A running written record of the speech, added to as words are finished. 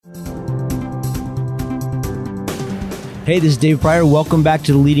Hey, this is Dave Pryor. Welcome back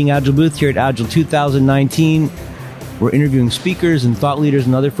to the Leading Agile booth here at Agile 2019. We're interviewing speakers and thought leaders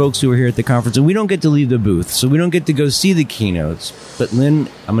and other folks who are here at the conference. And we don't get to leave the booth, so we don't get to go see the keynotes. But Lynn,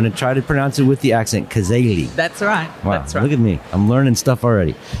 I'm going to try to pronounce it with the accent, Kazali. That's right. Wow, That's right. Look at me. I'm learning stuff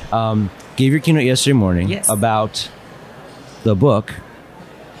already. Gave your keynote yesterday morning about the book,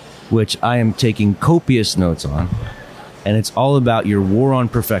 which I am taking copious notes on. And it's all about your war on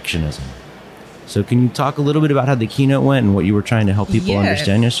perfectionism. So can you talk a little bit about how the keynote went and what you were trying to help people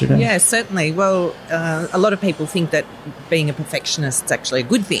understand yesterday? Yeah, certainly. Well, a lot of people think that being a perfectionist is actually a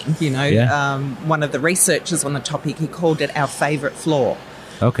good thing. You know, one of the researchers on the topic, he called it our favourite flaw.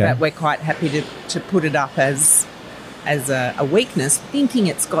 Okay. But we're quite happy to put it up as a weakness, thinking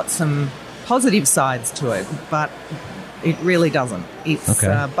it's got some positive sides to it, but it really doesn't. It's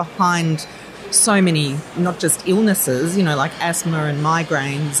behind so many, not just illnesses, you know, like asthma and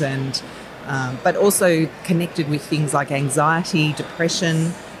migraines and... but also connected with things like anxiety,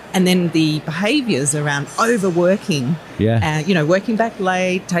 depression, and then the behaviours around overworking. You know, working back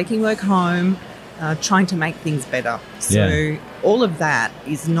late, taking work home, trying to make things better. So all of that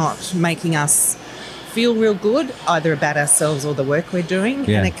is not making us feel real good, either about ourselves or the work we're doing,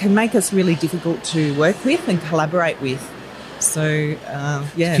 and it can make us really difficult to work with and collaborate with. So,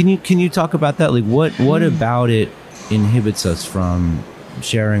 Can you talk about that? Like, what about it inhibits us from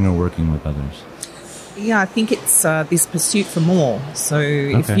sharing or working with others? Yeah, I think it's this pursuit for more. So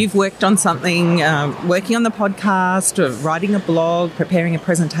if you've worked on something, working on the podcast or writing a blog, preparing a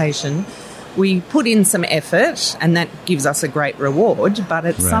presentation, we put in some effort and that gives us a great reward. But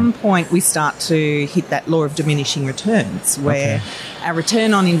at some point we start to hit that law of diminishing returns where our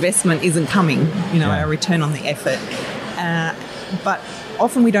return on investment isn't coming, you know, our return on the effort. But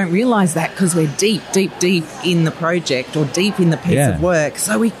often we don't realise that because we're deep in the project or deep in the piece of work.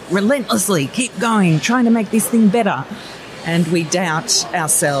 So we relentlessly keep going, trying to make this thing better. And we doubt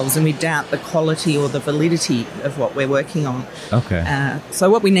ourselves and we doubt the quality or the validity of what we're working on. So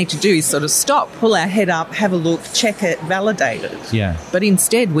what we need to do is sort of stop, pull our head up, have a look, check it, validate it. But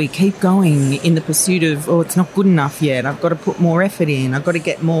instead we keep going in the pursuit of, it's not good enough yet. I've got to put more effort in. I've got to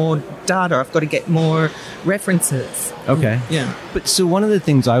get more data. I've got to get more references. But so one of the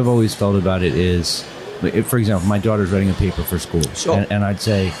things I've always felt about it is, if, for example, my daughter's writing a paper for school. And I'd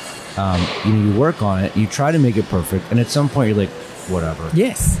say, you work on it, you try to make it perfect, and at some point you're like, whatever.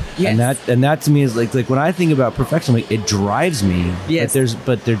 Yes. And that to me is like when I think about perfection, like, it drives me.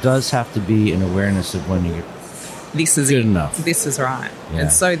 But there does have to be an awareness of when you're good enough. This is right.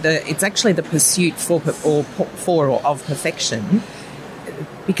 And so it's actually the pursuit for or of perfection,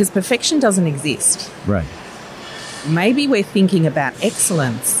 because perfection doesn't exist. Right. Maybe we're thinking about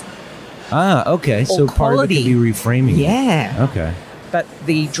excellence. So part of it could be reframing. Okay. But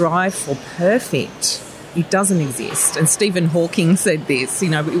the drive for perfect, it doesn't exist. And Stephen Hawking said this, you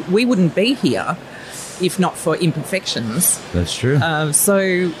know, we wouldn't be here if not for imperfections. That's true.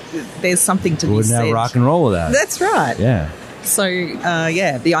 So there's something to be said. Wouldn't have rock and roll with that. That's right. Yeah. So,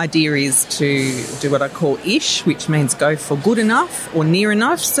 the idea is to do what I call ish, which means go for good enough or near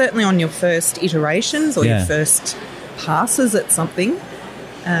enough, certainly on your first iterations or your first passes at something.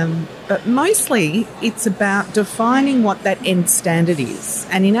 But mostly it's about defining what that end standard is.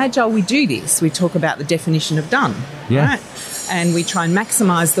 And in Agile we do this. We talk about the definition of done, right? And we try and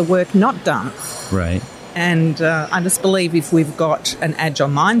maximise the work not done. Right. And I just believe if we've got an Agile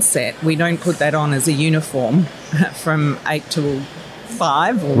mindset, we don't put that on as a uniform from 8 to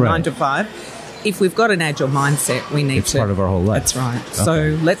 5 or 9 to 5. If we've got an Agile mindset, we need it's part of our whole life. That's right.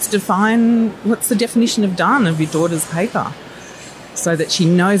 So let's define what's the definition of done of your daughter's paper, so that she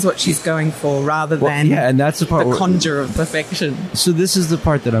knows what she's going for rather than and that's the part conjure of perfection. So this is the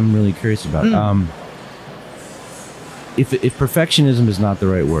part that I'm really curious about. If perfectionism is not the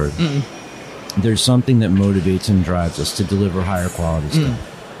right word, there's something that motivates and drives us to deliver higher quality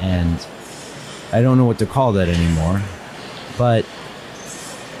stuff. And I don't know what to call that anymore, but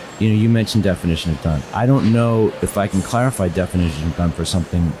you mentioned definition of done. I don't know if I can clarify definition of done for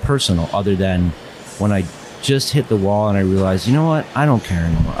something personal other than when I just hit the wall and I realized, you know what, I don't care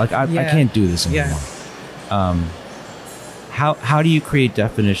anymore. Like I can't do this anymore. How do you create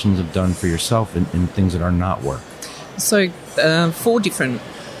definitions of done for yourself in things that are not work? So 4 different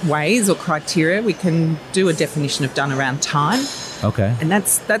ways or criteria. We can do a definition of done around time. And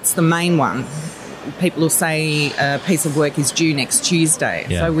that's the main one. People will say a piece of work is due next Tuesday.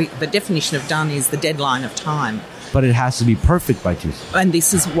 So the definition of done is the deadline of time. But it has to be perfect by Tuesday. And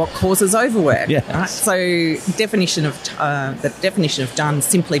this is what causes overwork. Right? So the definition of done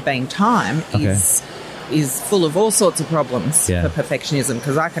simply being time is full of all sorts of problems for perfectionism,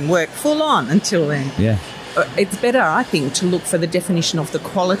 because I can work full on until then. it's better, I think, to look for the definition of the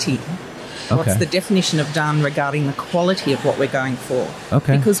quality. What's the definition of done regarding the quality of what we're going for?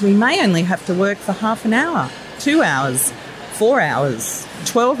 Okay. Because we may only have to work for half an hour, 2 hours, 4 hours,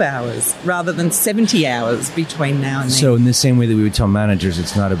 12 hours, rather than 70 hours between now and then. So in the same way that we would tell managers,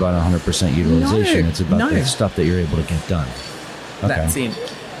 it's not about 100% utilization. No, it's about no. the stuff that you're able to get done. Okay. That's it.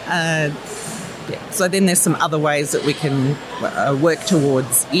 So then there's some other ways that we can work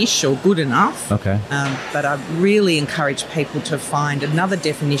towards ish or good enough. Okay. But I really encourage people to find another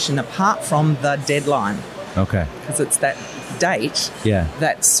definition apart from the deadline. Okay. Because it's that date Yeah.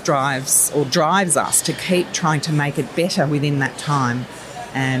 that strives or drives us to keep trying to make it better within that time.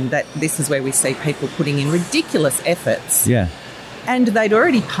 And that this is where we see people putting in ridiculous efforts. Yeah. And they'd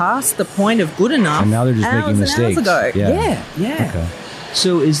already passed the point of good enough. And now they're just hours making mistakes. And hours ago. Yeah. Yeah. Okay.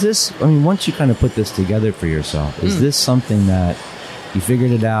 So is this, I mean, once you kind of put this together for yourself, is this something that you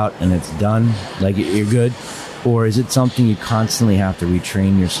figured it out and it's done, like you're good? Or is it something you constantly have to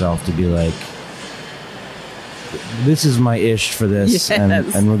retrain yourself to be like, this is my ish for this,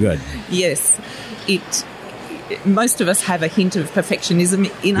 Yes. and we're good? Yes. Most of us have a hint of perfectionism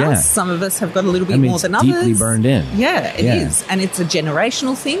in Yeah. us. Some of us have got a little bit more it's than others. deeply burned in. Yeah, it Yeah. is. And it's a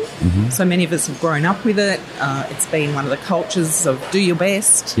generational thing. So many of us have grown up with it. It's been one of the cultures of do your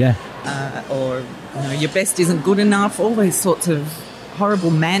best. Yeah. Or your best isn't good enough. All these sorts of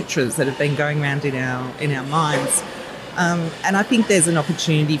horrible mantras that have been going around in our minds. And I think there's an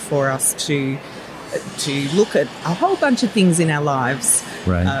opportunity for us to look at a whole bunch of things in our lives.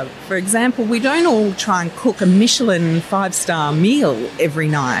 Right. For example, we don't all try and cook a Michelin 5-star meal every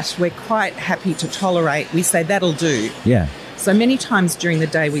night. We're quite happy to tolerate. We say, that'll do. Yeah. So many times during the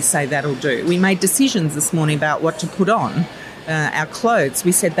day we say, that'll do. We made decisions this morning about what to put on. Our clothes,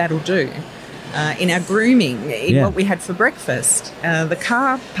 we said, that'll do. In our grooming, in what we had for breakfast, the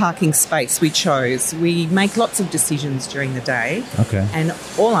car parking space we chose. We make lots of decisions during the day. Okay. And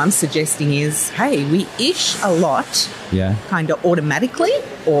all I'm suggesting is, hey, we ish a lot, Yeah. kind of automatically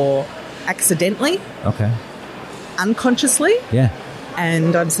or accidentally, Okay. unconsciously. Yeah.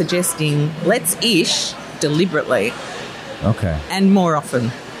 And I'm suggesting let's ish deliberately Okay. and more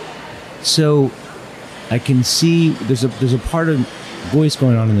often. So I can see there's a part of voice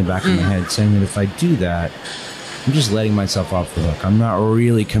going on in the back of my head saying that if I do that, I'm just letting myself off the hook. I'm not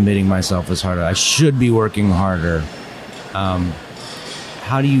really committing myself as hard. I should be working harder.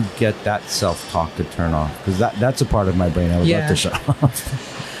 How do you get that self-talk to turn off? Because that's a part of my brain I would love to shut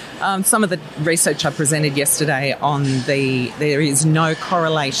off. Some of the research I presented yesterday on there is no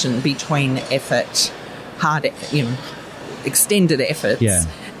correlation between effort, extended efforts,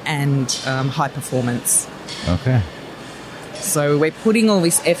 and high performance. Okay. So we're putting all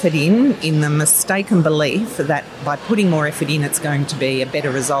this effort in the mistaken belief that by putting more effort in, it's going to be a better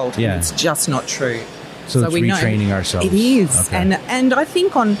result. Yeah. And it's just not true. So it's we retraining ourselves. It is. Okay. And I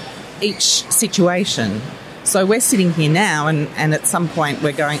think on each situation, so we're sitting here now and at some point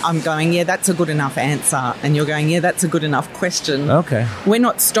I'm going, yeah, that's a good enough answer. And you're going, yeah, that's a good enough question. Okay. We're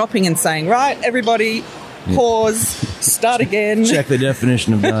not stopping and saying, right, everybody, pause, start again. Check the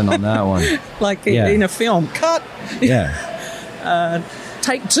definition of done on that one. Like in a film, cut. Yeah.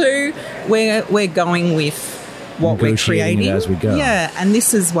 Take two. We're going with what we're creating as we go. Yeah, and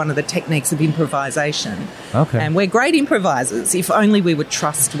this is one of the techniques of improvisation. Okay. And we're great improvisers. If only we would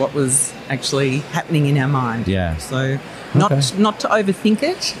trust what was actually happening in our mind. Yeah. So not to overthink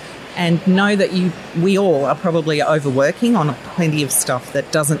it, and know that we all are probably overworking on plenty of stuff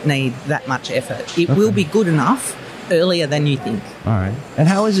that doesn't need that much effort. It will be good enough earlier than you think. All right. And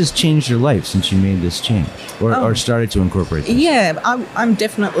how has this changed your life since you made this change or started to incorporate this? Yeah, I'm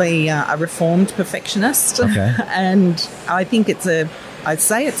definitely a reformed perfectionist. Okay. And I think I'd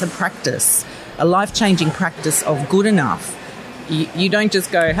say it's a practice, a life-changing practice of good enough. You don't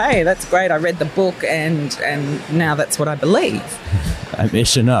just go, hey, that's great, I read the book and now that's what I believe. I'm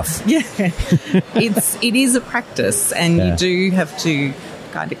ish enough. Yeah. It is a practice, and you do have to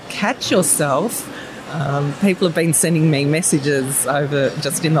kind of catch yourself. People have been sending me messages over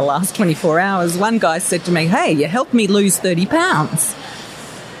just in the last 24 hours. One guy said to me, hey, you helped me lose 30 pounds.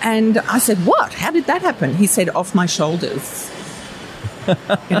 And I said, what? How did that happen? He said, off my shoulders.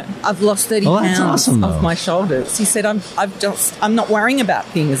 I've lost 30 pounds off my shoulders. He said, I'm not worrying about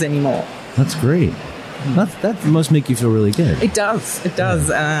things anymore. That's great. That must make you feel really good. It does. It does.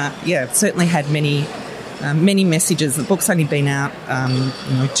 Certainly had many messages. The book's only been out,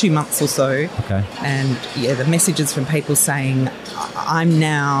 2 months or so. Okay. And the messages from people saying, I'm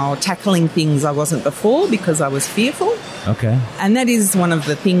now tackling things I wasn't before because I was fearful. Okay. And that is one of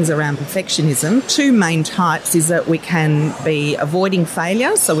the things around perfectionism. Two main types is that we can be avoiding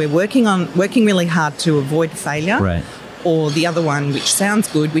failure, so we're working really hard to avoid failure. Right. Or the other one, which sounds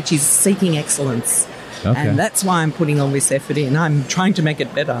good, which is seeking excellence. Okay. And that's why I'm putting all this effort in. I'm trying to make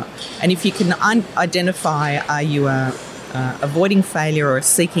it better. And if you can identify, are you a avoiding failure or a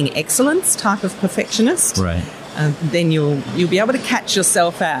seeking excellence type of perfectionist? Right. Then you'll be able to catch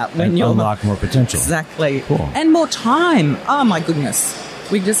yourself out when you unlock more potential. Exactly. Cool. And more time. Oh my goodness,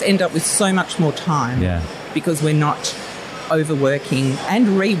 we just end up with so much more time. Yeah. Because we're not overworking and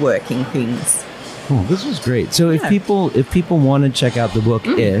reworking things. Cool. This was great. So if people want to check out the book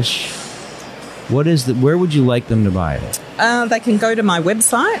Ish, where would you like them to buy it? They can go to my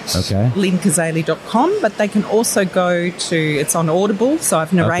website, lynkazali.com, but they can also go to, it's on Audible, so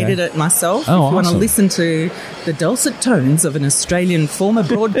I've narrated it myself. Oh, if you want to listen to the dulcet tones of an Australian former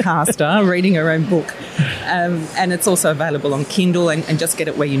broadcaster reading her own book. And it's also available on Kindle, and just get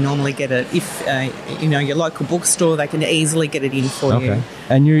it where you normally get it. If, your local bookstore, they can easily get it in for you.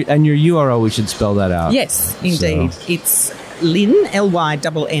 And your URL, we should spell that out. Yes, indeed. So. It's Lynn,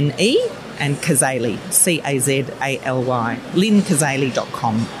 Lynne, and Kazali, Cazali,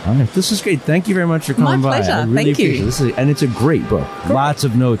 lynkazali.com. All right, this is great. Thank you very much for coming by. My pleasure. I really Thank you. Appreciate it. And it's a great book. Great. Lots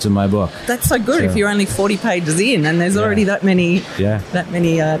of notes in my book. That's so good. If you're only 40 pages in and there's already that many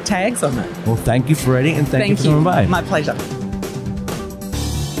tags on it. Well, thank you for writing, and thank you for coming by. My pleasure.